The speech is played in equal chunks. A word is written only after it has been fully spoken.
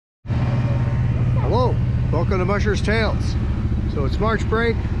Welcome to Musher's Tales. So it's March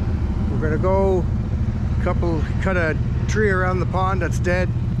break. We're gonna go cut a tree around the pond that's dead.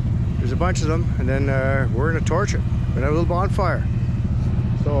 There's a bunch of them, and then we're gonna torch it. We're gonna have a little bonfire.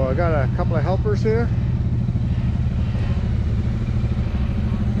 So I got a couple of helpers here.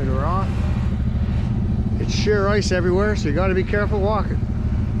 And we're off. It's sheer ice everywhere, so you gotta be careful walking.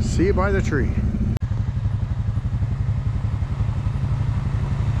 See you by the tree.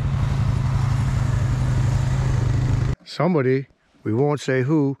 Somebody, we won't say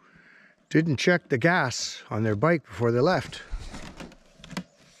who, didn't check the gas on their bike before they left.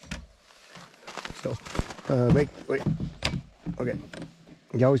 So, wait. Okay.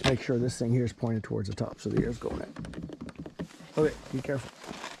 You always make sure this thing here is pointed towards the top so the air's going in. Okay, be careful.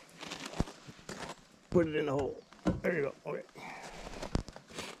 Put it in the hole. There you go. Okay.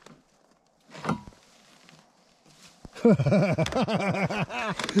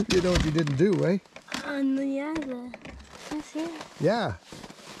 You know what you didn't do, eh? Yeah, that's it. Yeah.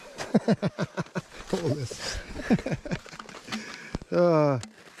 Hold this.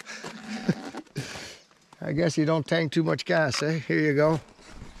 I guess you don't tank too much gas, eh? Here you go.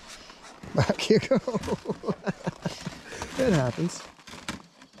 Back you go. It happens.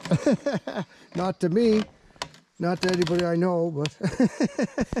 Not to me, not to anybody I know, but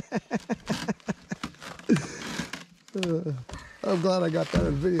I'm glad I got that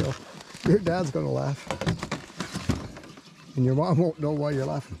on video. Your dad's gonna laugh, and your mom won't know why you're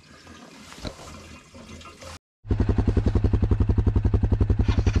laughing.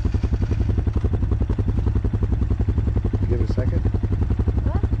 Give it a second.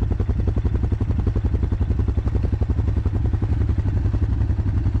 What?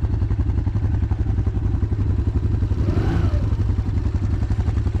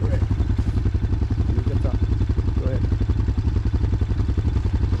 Okay. You get up. Go ahead.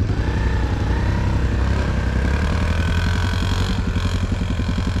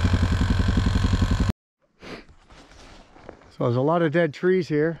 So there's a lot of dead trees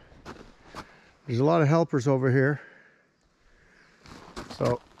here. There's a lot of helpers over here.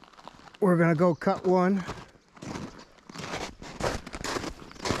 So we're gonna go cut one.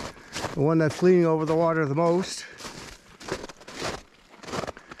 The one that's leaning over the water the most.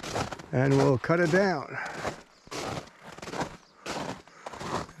 And we'll cut it down.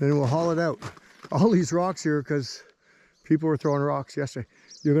 Then we'll haul it out. All these rocks here, because people were throwing rocks yesterday.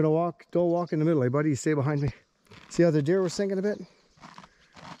 You're gonna walk, don't walk in the middle, eh buddy? You stay behind me. See how the deer was sinking a bit?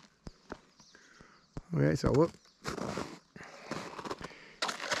 Okay, so whoop.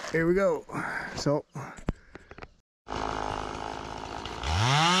 Here we go. So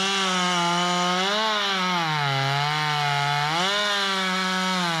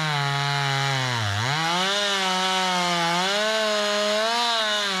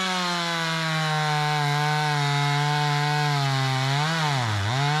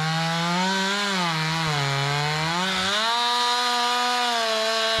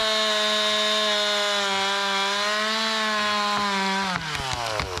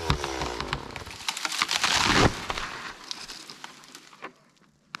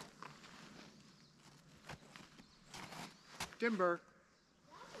timber.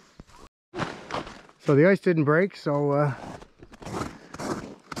 So the ice didn't break, so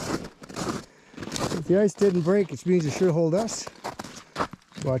if the ice didn't break, it means it should hold us.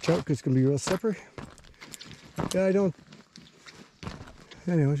 Watch out, because it's going to be real slippery. Yeah, I don't...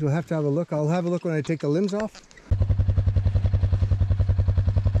 Anyways, we'll have to have a look. I'll have a look when I take the limbs off.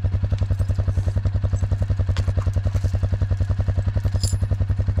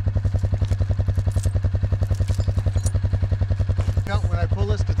 When I pull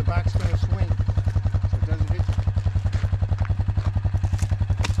this, because the back's going to swing, so it doesn't hit you.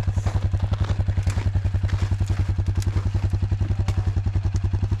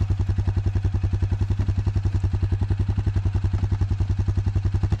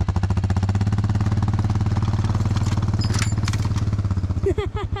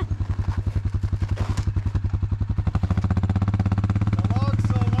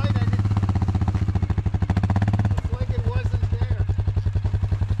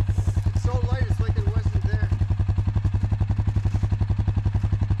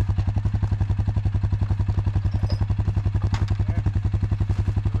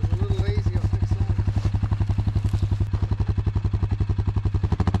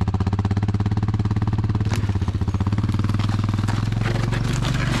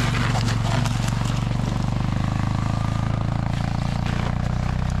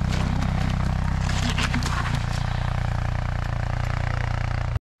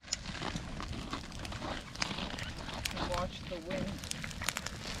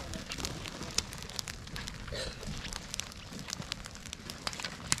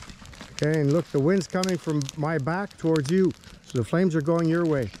 Okay, and look, the wind's coming from my back towards you. So the flames are going your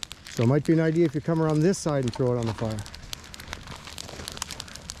way. So it might be an idea if you come around this side and throw it on the fire.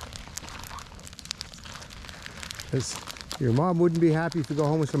 Because your mom wouldn't be happy if you go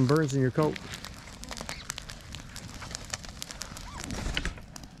home with some burns in your coat.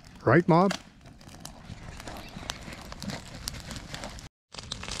 Right, Mom?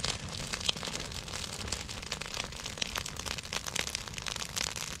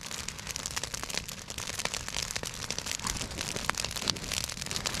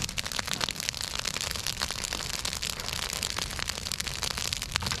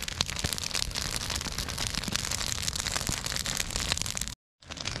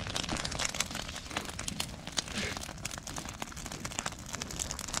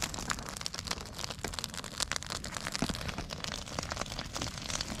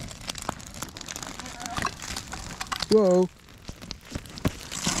 Whoa.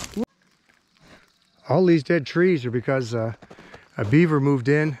 All these dead trees are because a beaver moved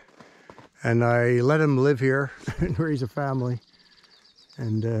in and I let him live here and raise a family.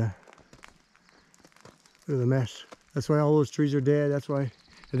 And look at the mess. That's why all those trees are dead. That's why.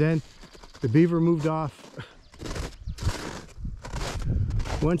 And then the beaver moved off.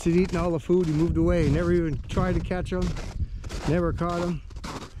 Once he'd eaten all the food, he moved away. Never even tried to catch him. Never caught him.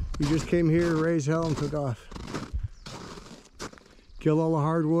 He just came here, raised hell, and took off. Killed all the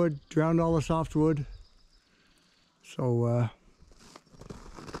hardwood, drowned all the softwood. So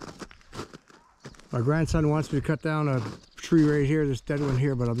my grandson wants me to cut down a tree right here, this dead one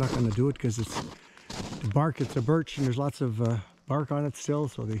here, but I'm not going to do it because it's the bark. It's a birch and there's lots of bark on it still,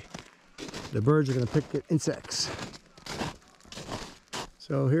 so the birds are going to pick at insects.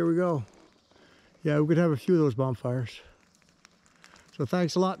 So here we go. Yeah, we could have a few of those bonfires. So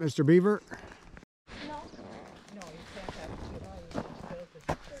thanks a lot, Mr. Beaver.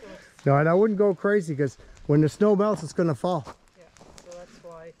 No, and I wouldn't go crazy because when the snow melts, it's going to fall. Yeah, so that's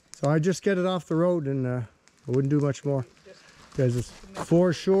why. So I just get it off the road and I wouldn't do much more because it's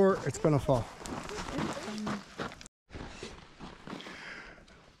for sure it's going to fall.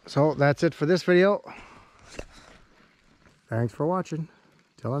 So that's it for this video. Thanks for watching.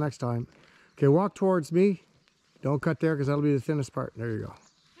 Till the next time. Okay, walk towards me. Don't cut there because that'll be the thinnest part. There you go.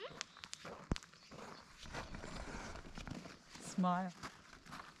 Smile.